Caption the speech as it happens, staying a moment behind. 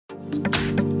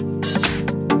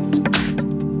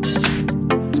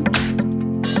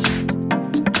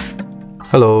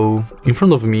Hello, in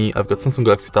front of me I've got Samsung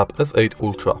Galaxy Tab S8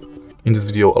 Ultra. In this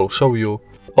video I'll show you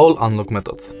all unlock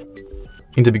methods.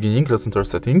 In the beginning, let's enter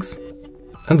settings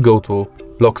and go to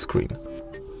lock screen.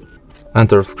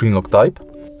 Enter screen lock type,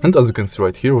 and as you can see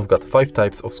right here, we've got 5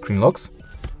 types of screen locks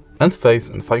and face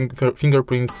and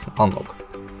fingerprints unlock.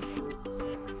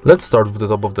 Let's start with the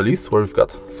top of the list, where we've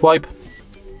got swipe,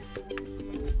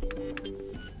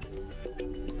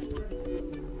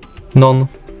 none,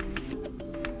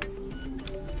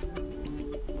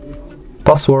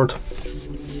 password,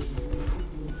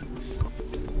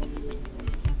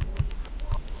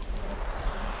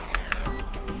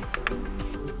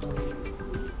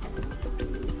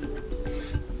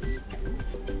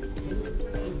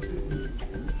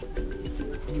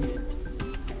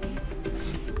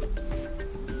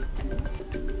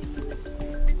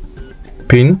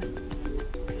 PIN,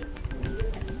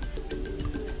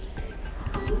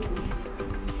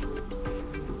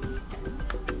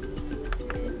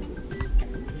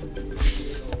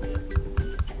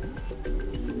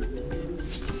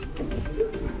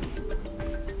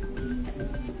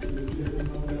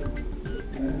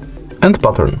 and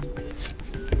pattern.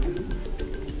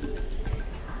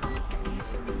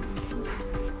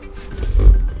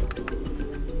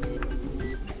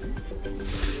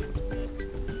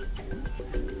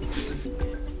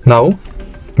 Now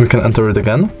we can enter it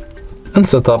again and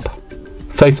set up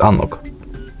face unlock.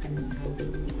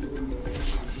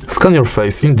 Scan your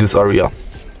face in this area.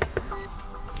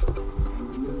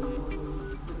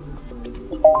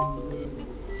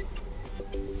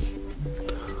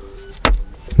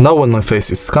 Now when my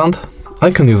face is scanned, I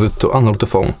can use it to unlock the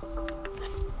phone.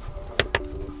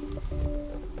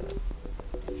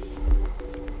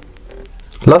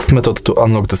 Last method to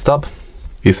unlock this tab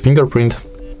is fingerprint.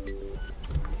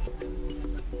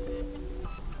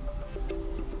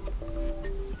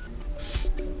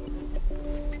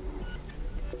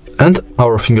 And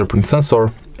our fingerprint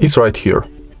sensor is right here.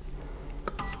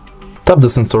 Tap the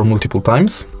sensor multiple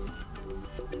times.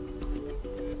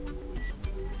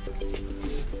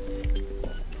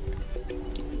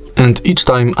 And each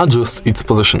time adjust its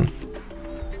position.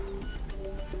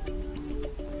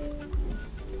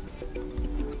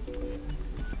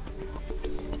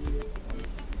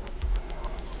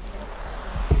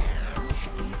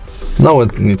 Now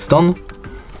when it's done,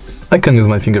 I can use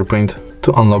my fingerprint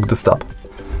to unlock this tab.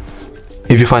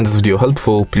 If you find this video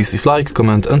helpful, please leave a like,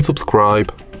 comment and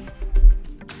subscribe.